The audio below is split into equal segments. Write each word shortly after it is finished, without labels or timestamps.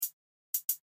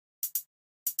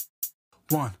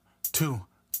1, 2,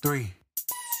 3.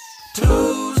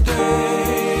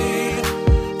 Tuesday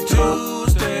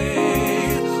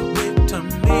with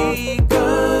Tamika.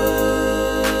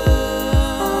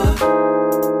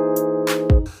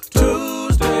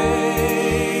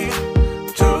 Tuesday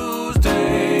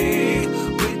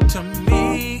with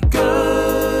Tamika.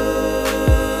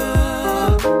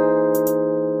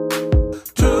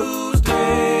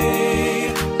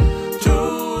 Tuesday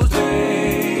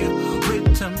with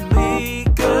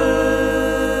Tamika.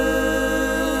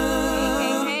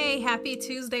 Hey, happy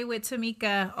Tuesday with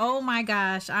Tamika. Oh my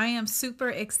gosh, I am super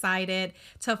excited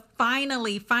to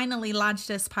finally launch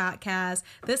this podcast.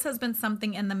 This has been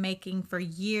something in the making for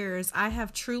years. I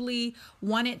have truly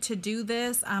wanted to do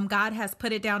this. God has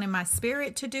put it down in my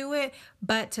spirit to do it,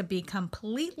 but to be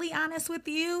completely honest with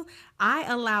you, I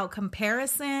allowed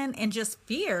comparison and just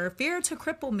fear to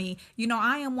cripple me. You know,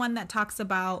 I am one that talks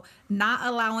about not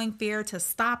allowing fear to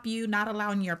stop you, not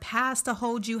allowing your past to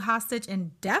hold you hostage,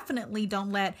 and definitely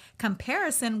don't let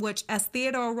comparison, which as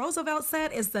Theodore Roosevelt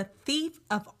said, is the thief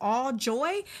of all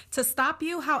joy, to stop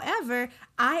you. However,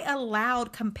 I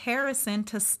allowed comparison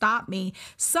to stop me.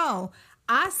 So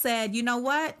I said, you know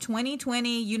what,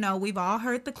 2020, you know, we've all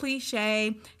heard the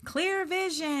cliche, clear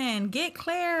vision, get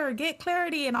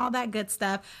clarity and all that good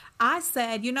stuff. I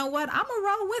said, you know what, I'm gonna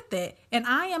roll with it. And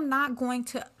I am not going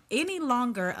to any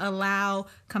longer allow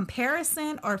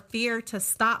comparison or fear to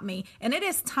stop me. And it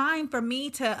is time for me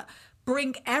to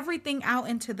bring everything out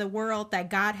into the world that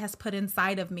God has put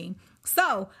inside of me.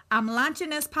 So I'm launching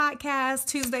this podcast,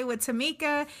 Tuesday with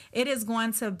Tamika. It is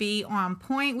going to be on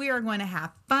point. We are going to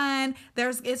have fun.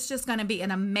 It's just going to be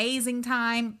an amazing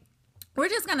time. We're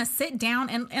just going to sit down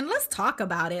and let's talk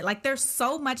about it. Like, there's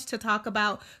so much to talk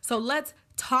about. So let's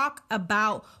talk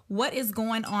about what is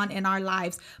going on in our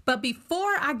lives. But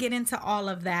before I get into all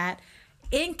of that,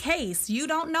 in case you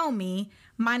don't know me,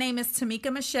 my name is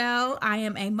Tamika Michelle. I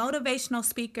am a motivational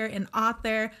speaker and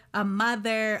author, a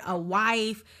mother, a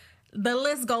wife. The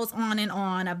list goes on and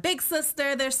on. A big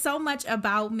sister. There's so much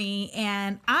about me.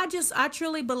 And I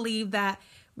truly believe that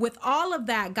with all of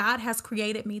that, God has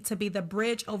created me to be the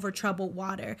bridge over troubled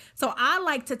water. So I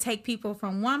like to take people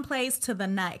from one place to the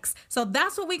next. So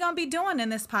that's what we're going to be doing in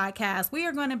this podcast. We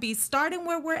are going to be starting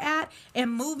where we're at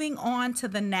and moving on to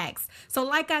the next. So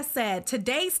like I said,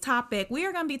 today's topic, we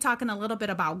are going to be talking a little bit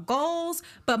about goals,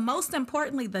 but most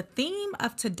importantly, the theme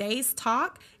of today's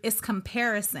talk is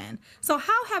comparison. So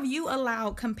how have you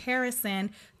allowed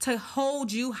comparison to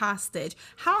hold you hostage?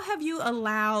 How have you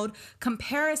allowed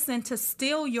comparison to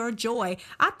steal your joy?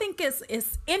 I think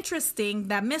it's interesting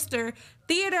that Mr.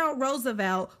 Theodore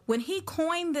Roosevelt, when he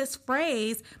coined this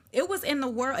phrase, it was in the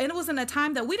world, and it was in a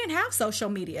time that we didn't have social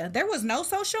media. There was no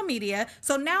social media.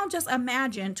 So now just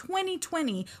imagine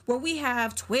 2020, where we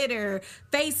have Twitter,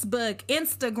 Facebook,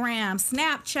 Instagram,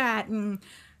 Snapchat, and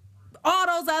all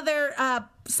those other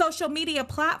social media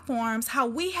platforms, how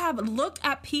we have looked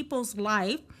at people's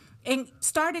life and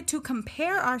started to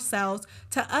compare ourselves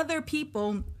to other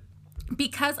people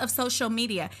because of social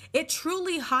media. It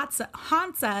truly haunts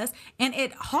us and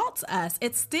it halts us.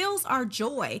 It steals our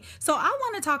joy. So I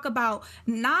want to talk about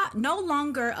no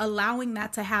longer allowing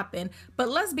that to happen. But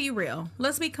let's be real.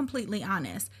 Let's be completely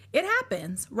honest. It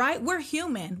happens, right? We're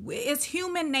human. It's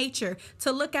human nature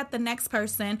to look at the next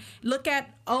person, look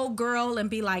at old girl and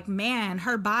be like, man,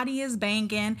 her body is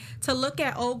banging. To look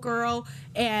at old girl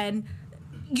and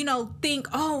think,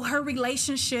 oh, her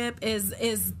relationship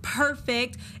is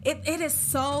perfect. It is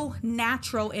so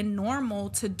natural and normal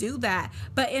to do that.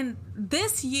 But in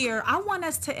this year, I want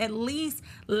us to at least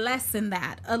lessen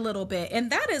that a little bit.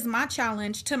 And that is my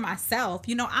challenge to myself.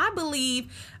 I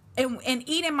believe and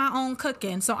eating my own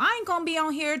cooking. So I ain't gonna be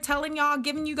on here telling y'all,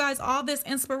 giving you guys all this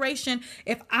inspiration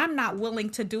if I'm not willing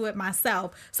to do it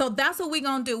myself. So that's what we're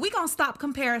gonna do. We're gonna stop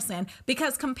comparison,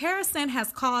 because comparison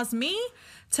has caused me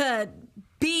to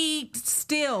be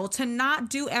still, to not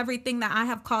do everything that I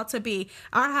have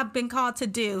been called to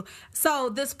do. So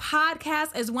this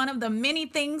podcast is one of the many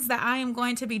things that I am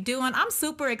going to be doing. I'm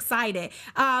super excited.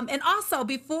 And also,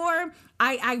 before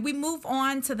we move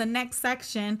on to the next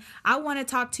section, I want to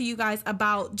talk to you guys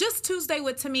about just Tuesday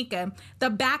with Tamika, the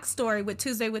backstory with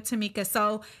Tuesday with Tamika.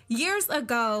 So years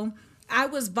ago, I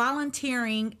was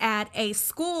volunteering at a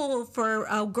school for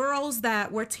girls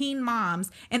that were teen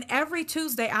moms. And every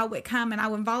Tuesday I would come and I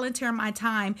would volunteer my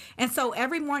time. And so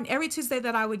every Tuesday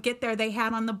that I would get there, they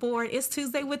had on the board, "It's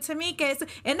Tuesday with Tamika."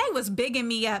 And they was bigging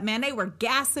me up, man. They were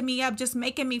gassing me up, just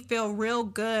making me feel real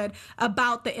good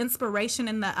about the inspiration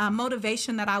and the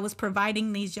motivation that I was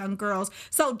providing these young girls.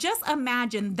 So just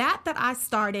imagine that I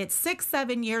started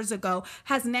 6-7 years ago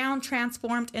has now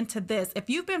transformed into this. If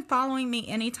you've been following me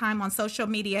anytime on social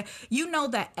media, you know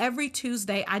that every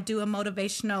Tuesday I do a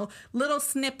motivational little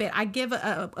snippet. I give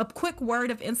a quick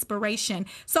word of inspiration.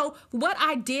 So what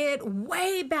I did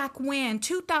way back when,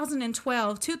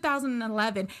 2012,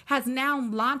 2011, has now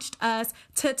launched us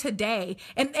to today.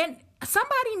 And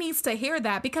somebody needs to hear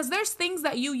that, because there's things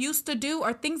that you used to do,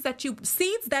 or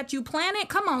seeds that you planted.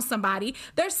 Come on, somebody.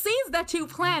 There's seeds that you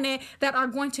planted that are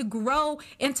going to grow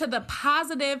into the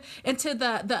positive, into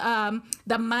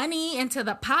the money, into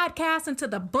the podcast, into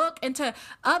the book, into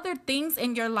other things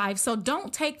in your life. So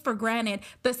don't take for granted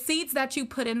the seeds that you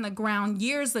put in the ground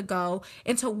years ago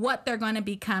into what they're going to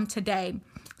become today.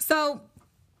 So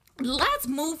let's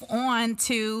move on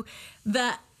to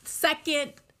the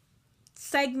second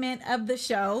segment of the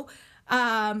show.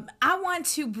 I want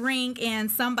to bring in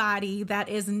somebody that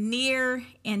is near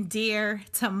and dear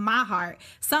to my heart.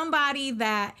 Somebody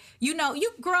that, you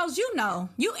girls,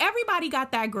 everybody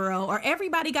got that girl, or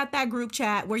everybody got that group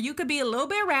chat where you could be a little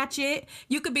bit ratchet,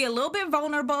 you could be a little bit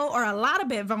vulnerable, or a lot of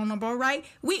bit vulnerable, right?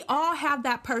 We all have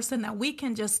that person that we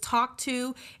can just talk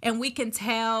to, and we can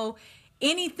tell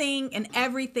anything and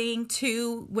everything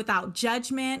to, without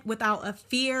judgment, without a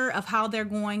fear of how they're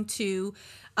going to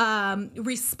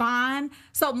respond.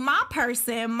 So my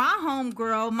person, my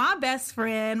homegirl, my best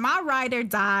friend, my ride or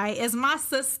die is my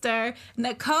sister,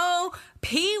 Nicole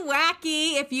P.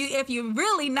 Wacky. If you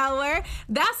really know her,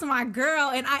 that's my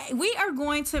girl. And we are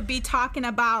going to be talking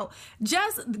about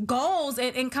just goals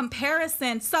and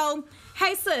comparison. So,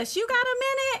 hey sis, you got a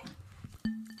minute?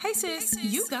 Hey sis,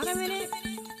 you got a minute?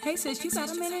 Hey sis, you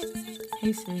got a minute?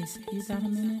 Hey sis, you got a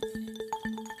minute?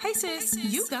 Hey sis,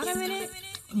 you got a minute?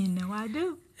 You know I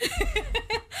do.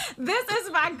 This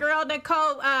is my girl,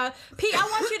 Nicole. P, I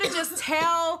want you to just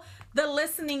tell the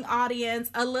listening audience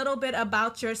a little bit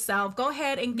about yourself. Go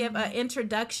ahead and give an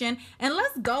introduction, and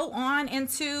let's go on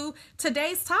into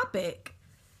today's topic.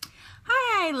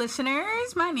 Hi,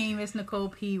 listeners. My name is Nicole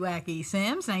P. Wacky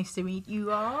Sims. Nice to meet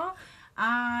you all.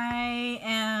 I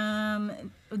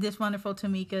am this wonderful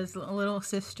Tamika's little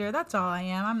sister. That's all I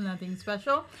am. I'm nothing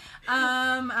special.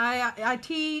 I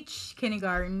teach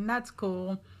kindergarten. That's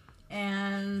cool.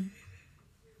 And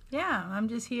yeah, I'm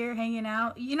just here hanging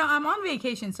out. I'm on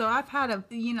vacation, so I've had a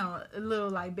little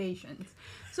libations.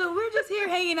 So we're just here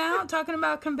hanging out, talking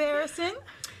about comparison,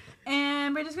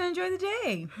 and we're just going to enjoy the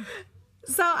day.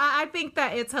 So I think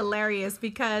that it's hilarious,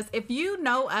 because if you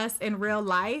know us in real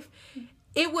life,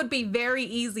 it would be very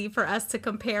easy for us to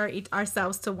compare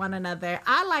ourselves to one another.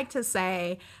 I like to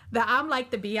say that I'm like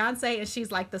the Beyonce and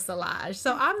she's like the Solange.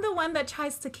 So I'm the one that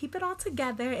tries to keep it all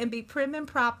together and be prim and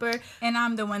proper. And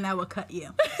I'm the one that will cut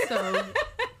you. So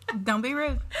don't be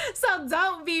rude. So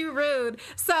don't be rude.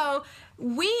 So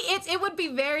it would be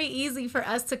very easy for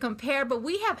us to compare, but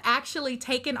we have actually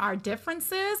taken our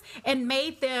differences and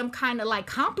made them kind of like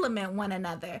complement one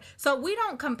another. So we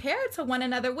don't compare to one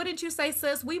another. What did you say,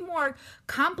 sis? We more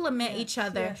complement each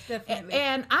other. Yes, definitely.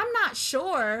 And I'm not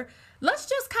sure. Let's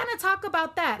just kind of talk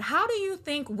about that. How do you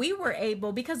think we were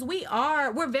able, because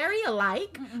we're very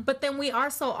alike, but then we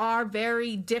also are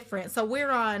very different. So we're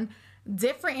on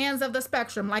different ends of the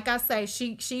spectrum. Like I say,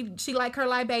 she like her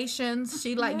libations.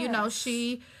 She like,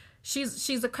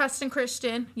 she's a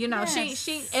Christian, Yes.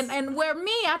 she and where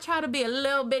me, I try to be a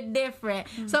little bit different.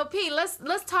 So P,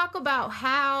 let's talk about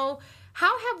how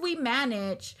have we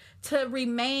managed to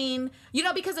remain,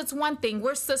 because it's one thing,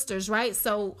 we're sisters, right?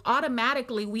 So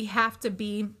automatically we have to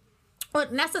be, well,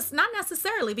 not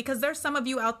necessarily, because there's some of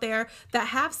you out there that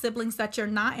have siblings that you're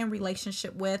not in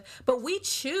relationship with, but we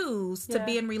choose to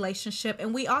be in relationship,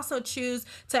 and we also choose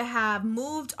to have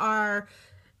moved our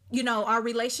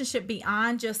relationship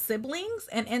beyond just siblings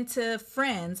and into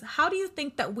friends. How do you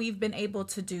think that we've been able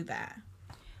to do that?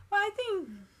 Well, I think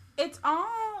it's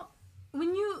all,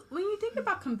 when you think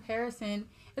about comparison,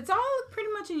 it's all pretty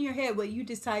much in your head what you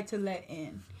decide to let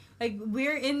in. Like,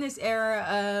 we're in this era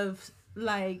of,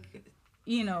 like,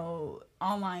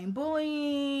 online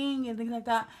bullying and things like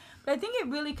that. But I think it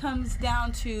really comes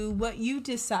down to what you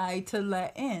decide to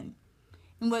let in.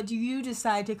 And what do you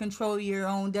decide to control your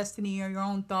own destiny or your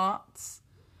own thoughts,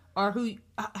 or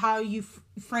how you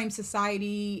frame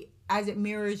society as it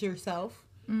mirrors yourself.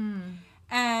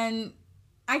 And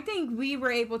I think we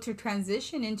were able to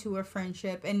transition into a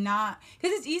friendship and not,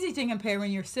 because it's easy to compare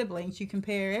when you're siblings. You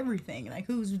compare everything, like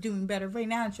who's doing better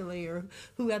financially, or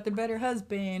who got the better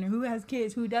husband, or who has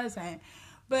kids, who doesn't.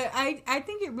 But I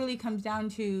think it really comes down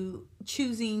to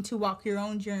choosing to walk your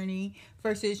own journey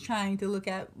versus trying to look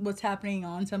at what's happening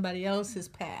on somebody else's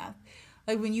path.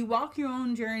 Like when you walk your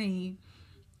own journey,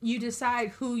 you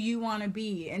decide who you want to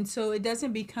be. And so it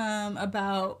doesn't become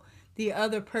about the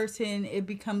other person. It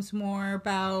becomes more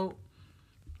about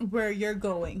where you're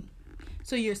going.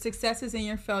 So your successes and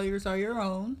your failures are your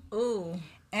own. Ooh.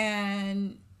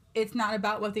 And it's not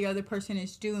about what the other person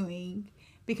is doing,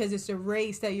 because it's a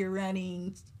race that you're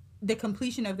running. The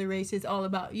completion of the race is all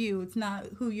about you. It's not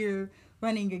who you're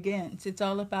running against. It's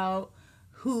all about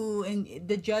who, and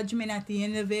the judgment at the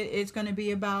end of it is going to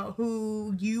be about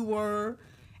who you were.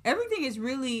 Everything is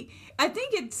really, I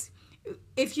think it's,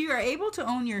 if you are able to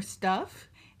own your stuff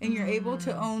and you're able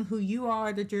to own who you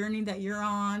are, the journey that you're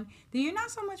on, then you're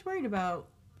not so much worried about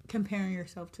comparing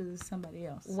yourself to somebody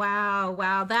else.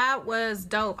 Wow, that was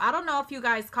dope. I don't know if you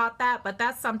guys caught that, but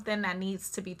that's something that needs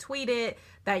to be tweeted,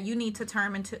 that you need to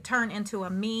turn into a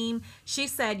meme. She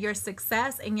said your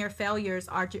success and your failures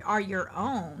are your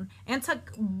own, and to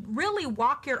really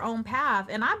walk your own path.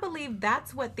 And I believe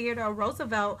that's what Theodore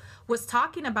Roosevelt was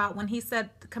talking about when he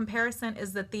said comparison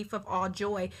is the thief of all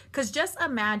joy. Because just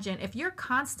imagine if you're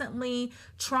constantly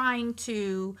trying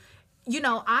to,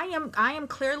 I am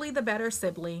clearly the better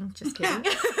sibling. Just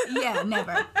kidding. Yeah,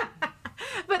 never.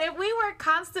 But if we were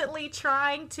constantly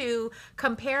trying to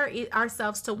compare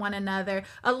ourselves to one another,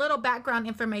 a little background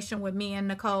information with me and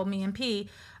Nicole, me and P.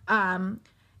 I'm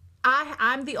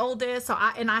the oldest, so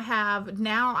I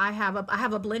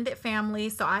have a blended family,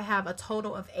 so I have a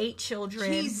total of 8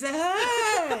 children. Jesus,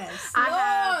 help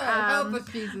us,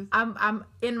 Jesus. I'm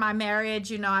in my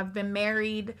marriage. I've been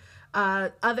married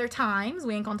other times.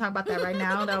 We ain't gonna talk about that right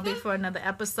now. That'll be for another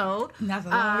episode. That's a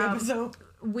long episode.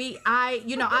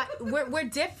 We're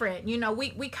different.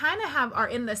 We kind of are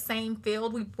in the same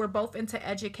field. We're both into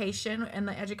education, in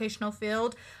the educational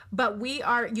field, but we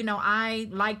are, I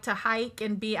like to hike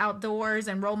and be outdoors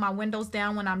and roll my windows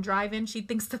down when I'm driving. She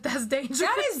thinks that's dangerous.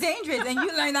 That is dangerous. And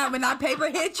you learned that when that paper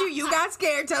hit you, you got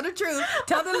scared. Tell the truth.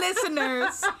 Tell the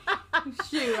listeners.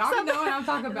 Shoot, I don't know what I'm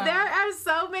talking about. There are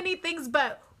so many things,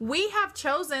 but we have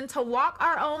chosen to walk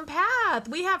our own path.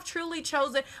 We have truly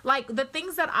chosen, like, the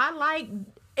things that I like.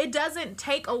 It doesn't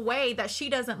take away that she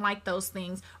doesn't like those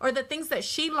things, or the things that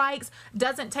she likes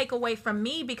doesn't take away from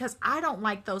me because I don't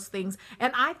like those things.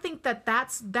 And I think that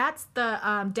that's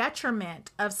the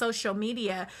detriment of social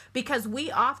media, because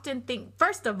we often think,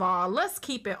 first of all, let's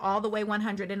keep it all the way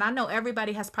 100. And I know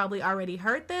everybody has probably already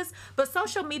heard this, but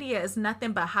social media is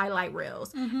nothing but highlight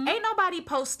reels. Ain't nobody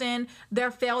posting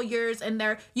their failures and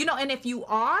their, and if you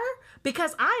are,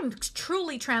 because I'm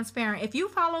truly transparent. If you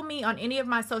follow me on any of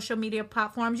my social media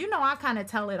platforms, I kind of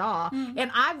tell it all.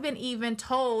 And I've been even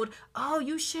told, oh,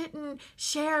 you shouldn't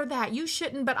share that. You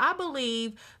shouldn't. But I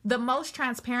believe the most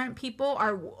transparent people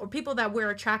are people that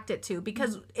we're attracted to,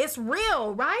 because it's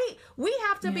real, right? We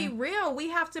have to be real. We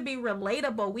have to be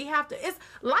relatable.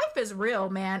 Life is real,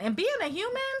 man. And being a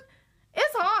human,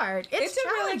 it's hard. It's a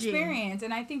real experience.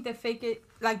 And I think that fake it,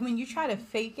 like when you try to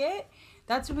fake it,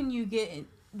 that's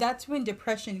when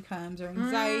depression comes, or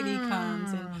anxiety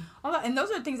comes, and all that. And those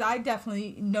are things I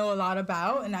definitely know a lot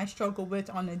about and I struggle with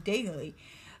on a daily.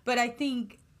 But I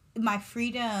think my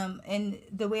freedom and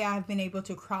the way I've been able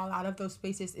to crawl out of those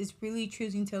spaces is really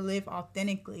choosing to live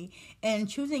authentically, and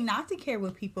choosing not to care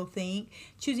what people think,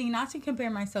 choosing not to compare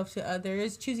myself to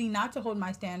others, choosing not to hold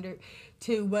my standard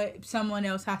to what someone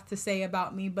else has to say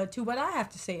about me, but to what I have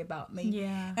to say about me.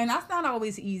 Yeah. And that's not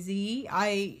always easy.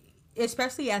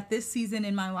 Especially at this season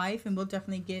in my life, and we'll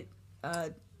definitely get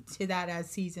to that as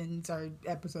seasons or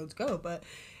episodes go, but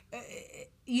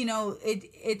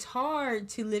it's hard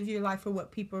to live your life for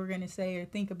what people are going to say or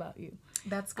think about you.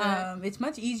 That's good. It's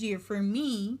much easier for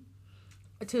me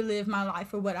to live my life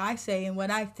for what I say and what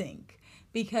I think,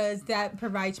 because that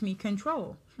provides me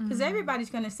control. Because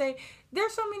everybody's going to say,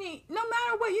 there's so many, no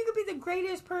matter what, you could be the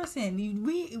greatest person.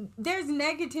 There's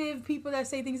negative people that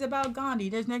say things about Gandhi.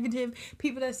 There's negative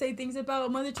people that say things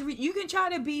about Mother Teresa. You can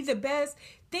try to be the best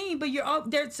thing, but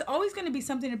there's always going to be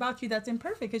something about you that's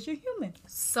imperfect, because you're human.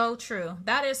 So true.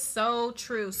 That is so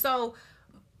true. So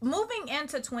moving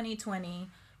into 2020,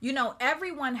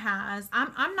 everyone has.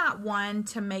 I'm not one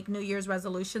to make New Year's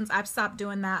resolutions. I've stopped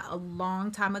doing that a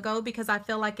long time ago because I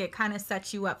feel like it kind of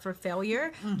sets you up for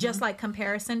failure, just like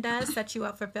comparison does set you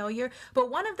up for failure. But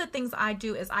one of the things I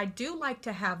do is I do like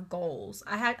to have goals.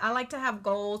 I like to have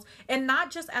goals, and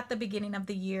not just at the beginning of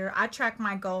the year. I track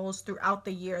my goals throughout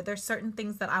the year. There's certain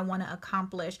things that I want to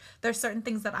accomplish. There's certain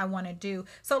things that I want to do.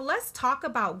 So let's talk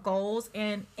about goals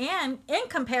and in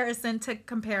comparison to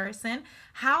comparison.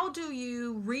 How do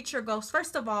you reach your goals?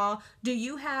 First of all, do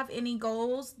you have any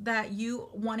goals that you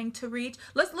wanting to reach?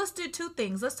 Let's do two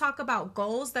things. Let's talk about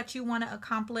goals that you want to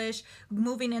accomplish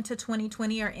moving into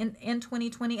 2020 or in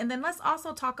 2020. And then let's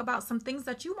also talk about some things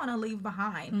that you want to leave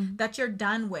behind that you're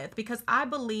done with. Because I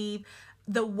believe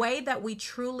the way that we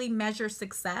truly measure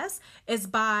success is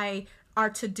by our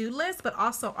to-do list, but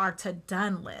also our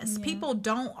to-done list. Yeah. People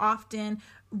don't often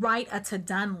write a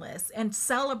to-done list and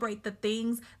celebrate the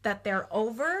things that they're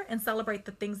over and celebrate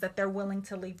the things that they're willing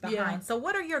to leave behind. Yeah. So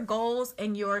what are your goals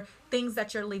and your things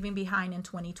that you're leaving behind in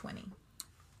 2020?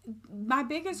 My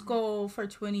biggest goal for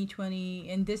 2020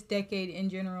 and this decade in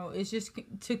general is just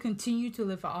to continue to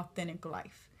live an authentic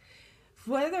life.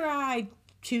 Whether I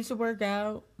choose to work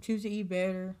out, choose to eat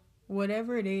better,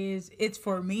 whatever it is, it's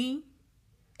for me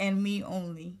and me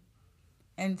only.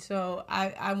 And so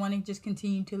I want to just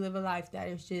continue to live a life that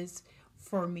is just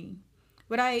for me.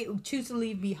 What I choose to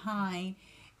leave behind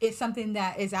is something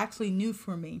that is actually new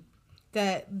for me.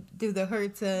 That through the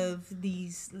hurts of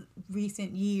these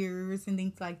recent years and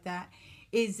things like that,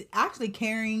 is actually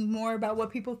caring more about what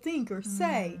people think or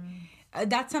say.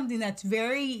 That's something that's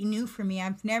very new for me.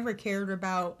 I've never cared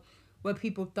about what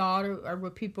people thought or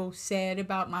what people said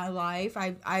about my life.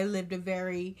 I lived a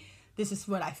very... this is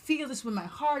what I feel, this is what my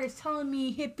heart is telling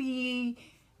me, hippie,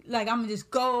 like I'm gonna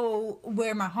just go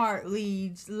where my heart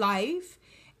leads life.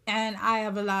 And I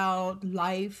have allowed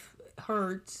life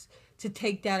hurts to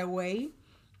take that away.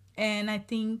 And I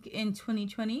think in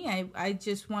 2020, I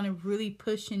just want to really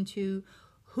push into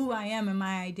who I am and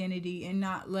my identity and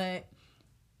not let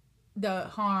the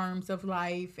harms of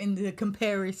life and the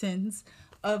comparisons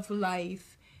of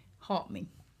life halt me.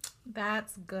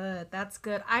 That's good. That's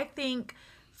good. I think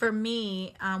for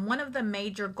me, one of the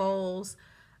major goals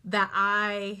that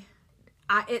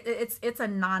it's a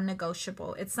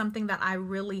non-negotiable. It's something that I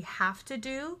really have to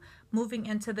do moving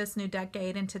into this new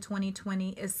decade, into 2020,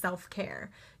 is self-care.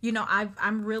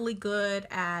 I'm really good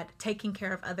at taking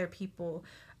care of other people.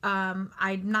 I'm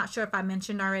not sure if I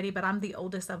mentioned already, but I'm the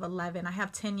oldest of 11. I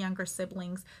have 10 younger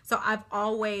siblings. So I've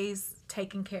always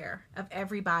taken care of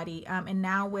everybody. And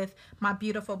now with my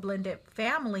beautiful blended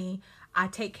family, I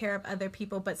take care of other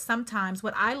people. But sometimes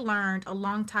what I learned a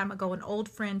long time ago, an old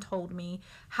friend told me,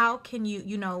 how can you,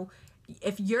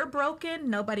 if you're broken,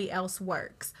 nobody else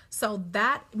works. So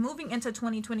that moving into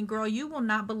 2020, girl, you will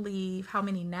not believe how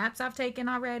many naps I've taken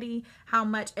already, how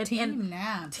much team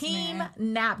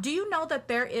nap. Do you know that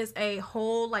there is a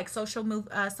whole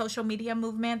social media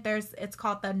movement? It's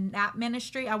called the Nap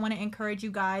Ministry. I want to encourage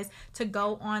you guys to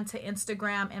go on to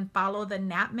Instagram and follow the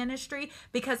Nap Ministry,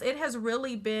 because it has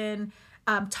really been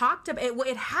talked about.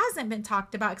 It hasn't been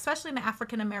talked about, especially in the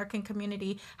African American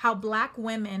community, how Black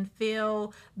women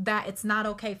feel that it's not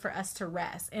okay for us to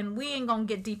rest. And we ain't gonna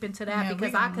get deep into that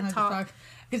because I could talk.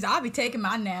 Because I'll be taking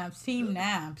my naps, team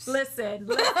naps. Listen.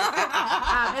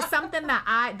 It's something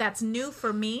that's new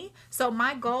for me. So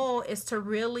my goal is to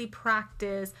really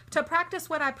practice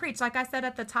what I preach. Like I said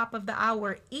at the top of the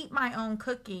hour, eat my own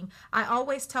cooking. I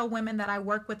always tell women that I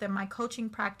work with in my coaching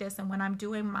practice and when I'm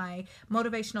doing my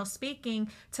motivational speaking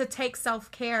to take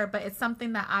self-care, but it's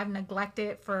something that I've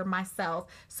neglected for myself.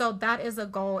 So that is a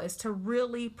goal, is to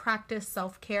really practice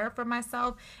self-care for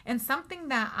myself. And something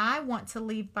that I want to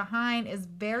leave behind is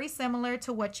very similar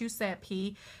to what you said,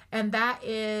 P, and that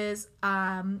is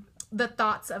the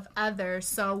thoughts of others.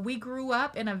 So we grew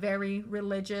up in a very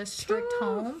religious, strict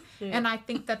home, and I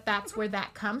think that that's where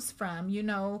that comes from.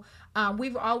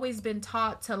 We've always been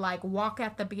taught to walk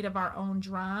at the beat of our own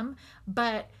drum,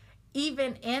 but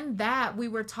even in that, we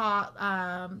were taught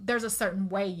there's a certain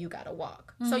way you got to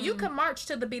walk. So you can march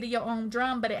to the beat of your own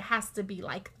drum, but it has to be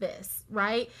like this,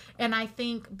 right? And I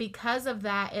think because of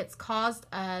that, it's caused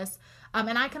us,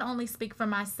 and I can only speak for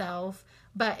myself,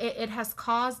 but it has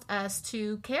caused us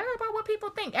to care about what people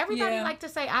think. Everybody like to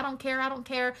say, I don't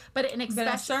care. But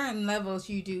at certain levels,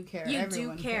 you do care.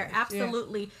 Everyone do care. Cares.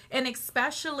 Absolutely. Yeah. And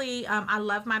especially, I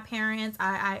love my parents.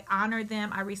 I honor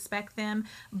them. I respect them.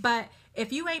 But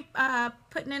if you ain't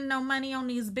putting in no money on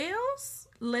these bills,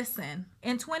 listen,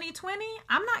 in 2020,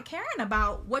 I'm not caring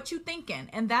about what you thinking.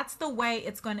 And that's the way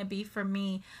it's going to be for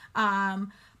me.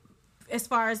 as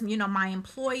far as, you know, my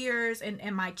employers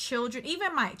and my children,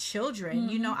 even my children,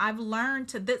 you know, I've learned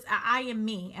to this. I am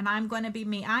me, and I'm going to be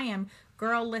me.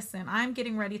 Girl, listen, I'm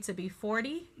getting ready to be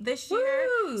 40 this year.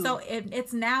 Woo! So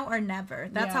it's now or never.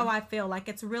 That's Yeah. how I feel. Like,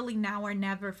 it's really now or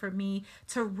never for me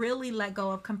to really let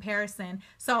go of comparison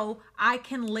so I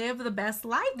can live the best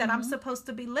life that I'm supposed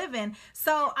to be living.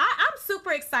 So I'm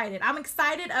super excited. I'm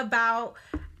excited about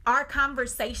our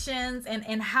conversations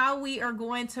and how we are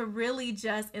going to really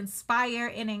just inspire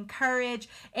and encourage.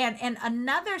 And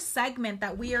another segment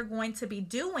that we are going to be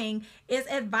doing is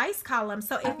advice column.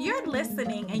 So if you're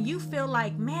listening and you feel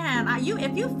like, man,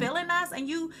 if you feeling us and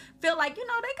you feel like, you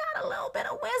know, they got a little bit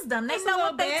of wisdom, they Just a know little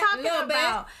what they're bit, talking little bit.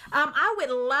 about. I would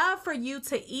love for you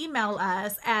to email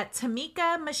us at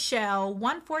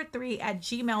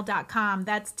TamikaMichelle143@gmail.com.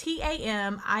 That's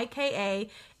TAMIKAMICHELLE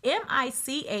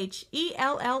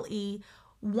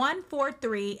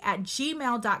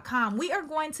 143@gmail.com. We are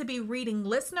going to be reading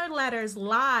listener letters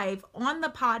live on the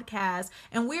podcast,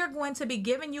 and we are going to be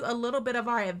giving you a little bit of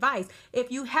our advice.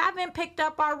 If you haven't picked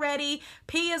up already,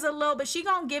 P is a little bit, she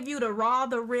gonna give you the raw,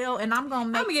 the real, and I'm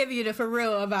gonna give you the for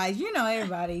real advice. You know,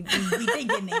 everybody be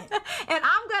thinking it. and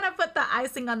I'm gonna put the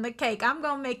icing on the cake. I'm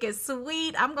gonna make it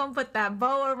sweet. I'm gonna put that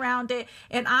bow around it,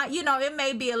 and it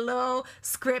may be a little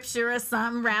scripture or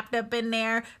something wrapped up in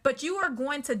there, but you are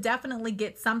going to definitely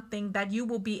get something that you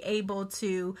will be able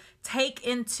to take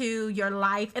into your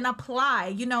life and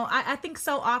apply. I think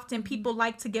so often people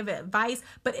like to give advice,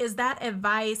 but is that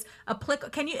advice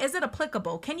applicable? Is it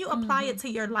applicable? Can you apply it to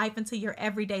your life and to your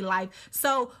everyday life?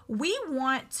 So we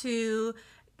want to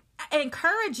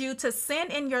encourage you to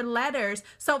send in your letters.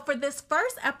 So for this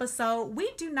first episode,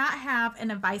 we do not have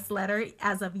an advice letter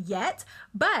as of yet,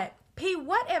 but P,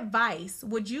 what advice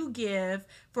would you give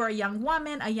for a young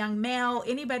woman, a young male,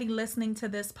 anybody listening to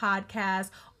this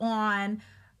podcast on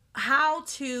how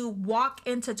to walk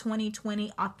into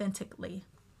 2020 authentically?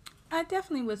 I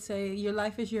definitely would say your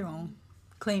life is your own.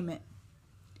 Claim it.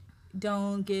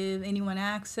 Don't give anyone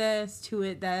access to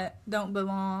it that don't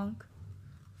belong.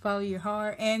 Follow your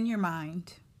heart and your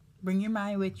mind. Bring your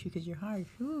mind with you, because your heart,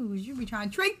 you be trying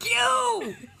to trick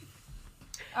you.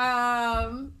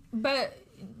 But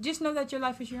just know that your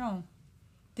life is your own.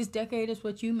 This decade is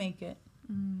what you make it.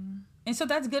 And so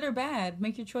that's good or bad.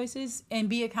 Make your choices and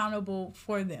be accountable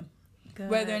for them. Good.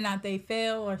 Whether or not they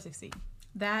fail or succeed.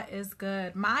 That is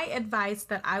good. My advice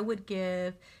that I would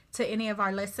give to any of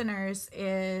our listeners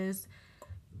is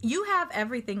you have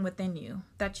everything within you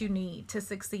that you need to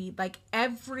succeed. Like,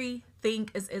 everything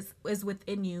is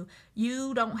within you.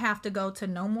 You don't have to go to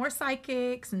no more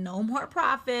psychics, no more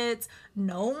prophets,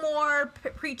 no more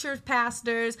preachers,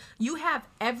 pastors. You have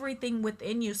everything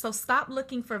within you. So stop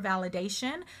looking for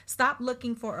validation. Stop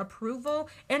looking for approval,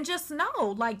 and just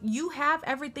know, like, you have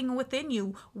everything within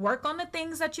you. Work on the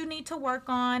things that you need to work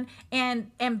on,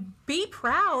 and be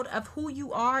proud of who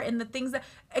you are and the things that,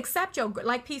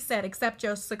 like P said, accept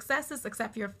your successes,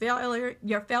 accept your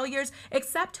failures,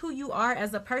 accept who you are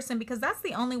as a person, because that's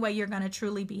the only way you're going to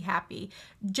truly be happy.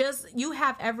 You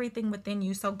have everything within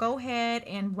you. So go ahead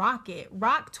and rock it.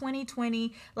 Rock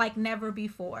 2020 like never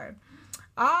before.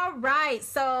 All right.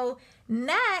 So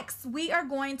next, we are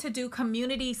going to do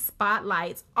community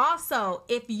spotlights. Also,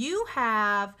 if you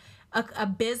have a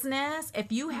business,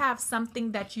 if you have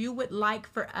something that you would like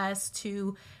for us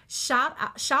to shout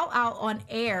out on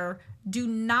air, do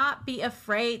not be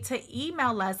afraid to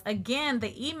email us. Again,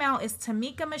 the email is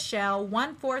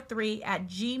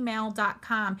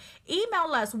TamikaMichelle143@gmail.com.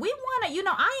 Email us. We want to,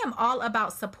 I am all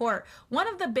about support. One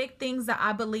of the big things that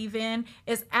I believe in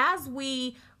is, as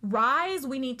we rise,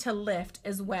 we need to lift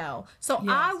as well. So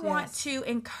I want to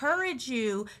encourage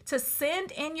you to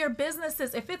send in your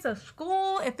businesses. If it's a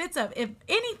school, if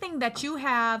anything that you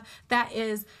have that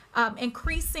is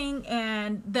increasing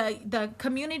and the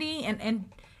community and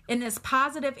this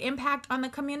positive impact on the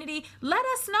community, let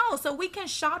us know so we can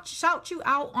shout you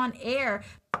out on air.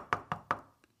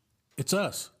 It's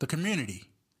us, the community.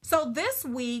 So this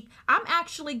week, I'm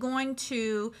actually going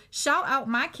to shout out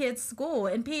my kids' school.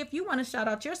 And P, if you want to shout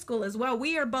out your school as well,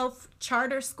 we are both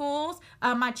charter schools.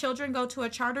 My children go to a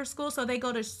charter school, so they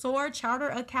go to SOAR Charter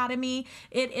Academy.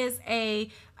 It is a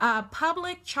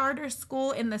public charter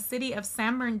school in the city of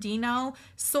San Bernardino.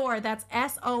 SOAR, that's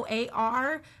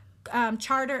SOAR.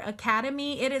 Charter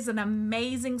Academy. It is an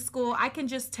amazing school. I can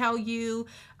just tell you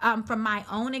from my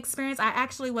own experience, I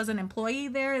actually was an employee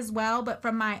there as well, but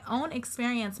from my own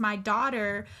experience, my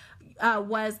daughter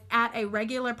was at a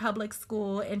regular public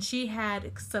school, and she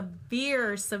had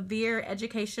severe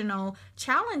educational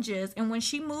challenges. And when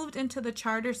she moved into the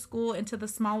charter school, into the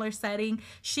smaller setting,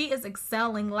 she is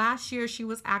excelling. Last year, she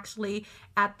was actually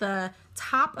at the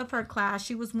top of her class.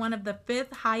 She was one of the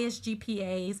 5th highest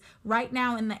GPAs. Right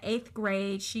now in the 8th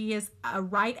grade, she is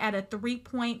right at a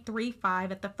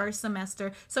 3.35 at the first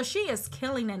semester. So she is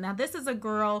killing it. Now, this is a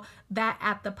girl that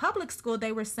at the public school,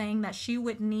 they were saying that she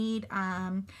would need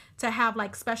to have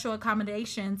like special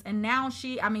accommodations. And now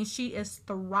she is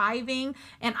thriving.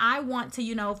 And I want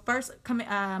to, first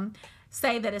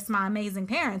say that it's my amazing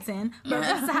parenting, but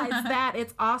besides that,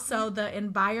 it's also the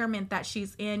environment that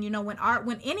she's in.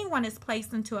 When anyone is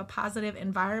placed into a positive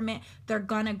environment, they're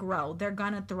gonna grow, they're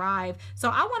gonna thrive. So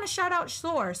I want to shout out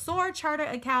SOAR Charter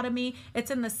Academy. It's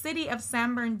in the city of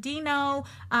San Bernardino.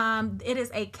 It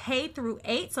is a K through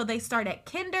 8, so they start at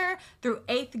kinder through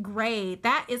 8th grade.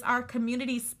 That is our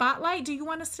community spotlight. Do you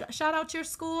want to shout out your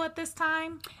school at this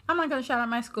time? I'm not gonna shout out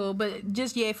my school, but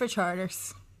just yay for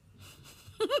charters.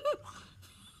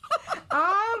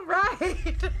 All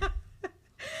right.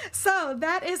 So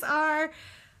that is our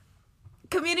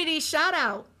community shout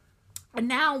out. And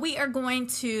now we are going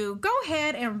to go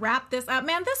ahead and wrap this up.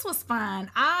 Man, this was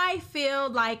fun. I feel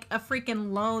like a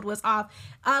freaking load was off.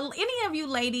 Any of you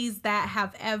ladies that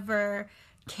have ever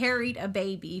carried a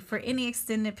baby for any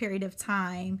extended period of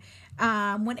time,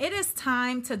 when it is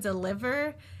time to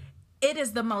deliver, it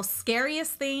is the most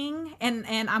scariest thing,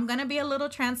 and I'm going to be a little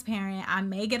transparent. I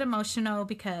may get emotional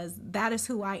because that is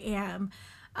who I am.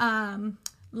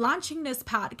 Launching this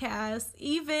podcast,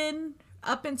 even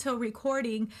up until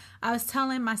recording, I was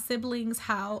telling my siblings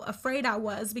how afraid I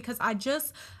was because I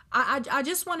just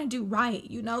want to do right.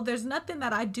 There's nothing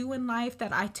that I do in life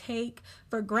that I take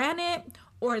for granted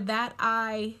or that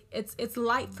it's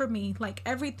light for me. Like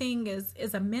everything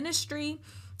is a ministry.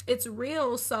 It's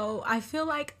real. So I feel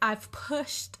like I've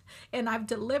pushed and I've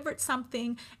delivered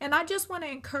something. And I just want to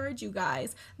encourage you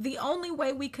guys. The only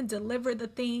way we can deliver the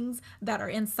things that are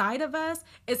inside of us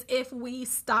is if we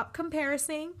stop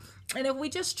comparing and if we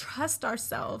just trust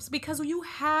ourselves, because you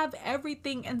have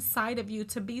everything inside of you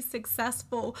to be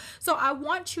successful. So I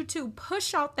want you to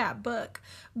push out that book,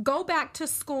 go back to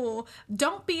school.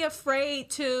 Don't be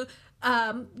afraid to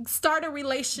start a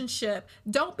relationship.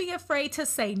 Don't be afraid to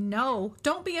say no.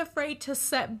 Don't be afraid to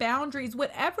set boundaries.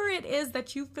 Whatever it is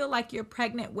that you feel like you're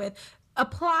pregnant with,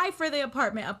 apply for the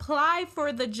apartment, apply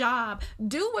for the job,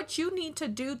 do what you need to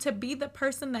do to be the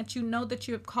person that you know that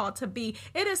you have called to be.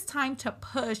 It is time to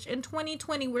push. In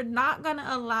 2020, we're not going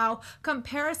to allow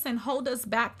comparison hold us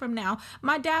back from now.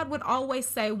 My dad would always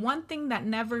say one thing that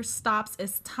never stops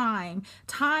is time.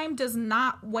 Time does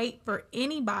not wait for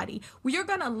anybody. You're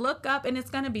going to look up and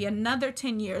it's going to be another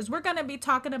 10 years. We're going to be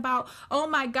talking about, oh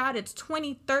my God, it's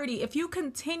 2030. If you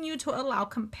continue to allow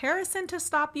comparison to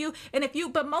stop you,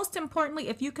 but most importantly,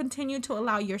 if you continue to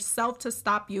allow yourself to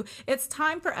stop you, it's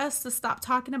time for us to stop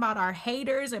talking about our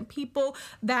haters and people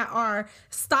that are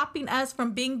stopping us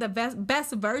from being the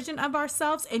best version of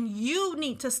ourselves. And you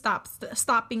need to stop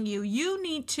stopping you. You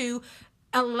need to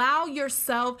allow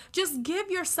yourself, just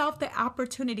give yourself the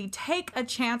opportunity. Take a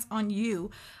chance on you.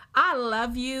 I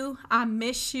love you. I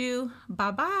miss you.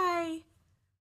 Bye-bye.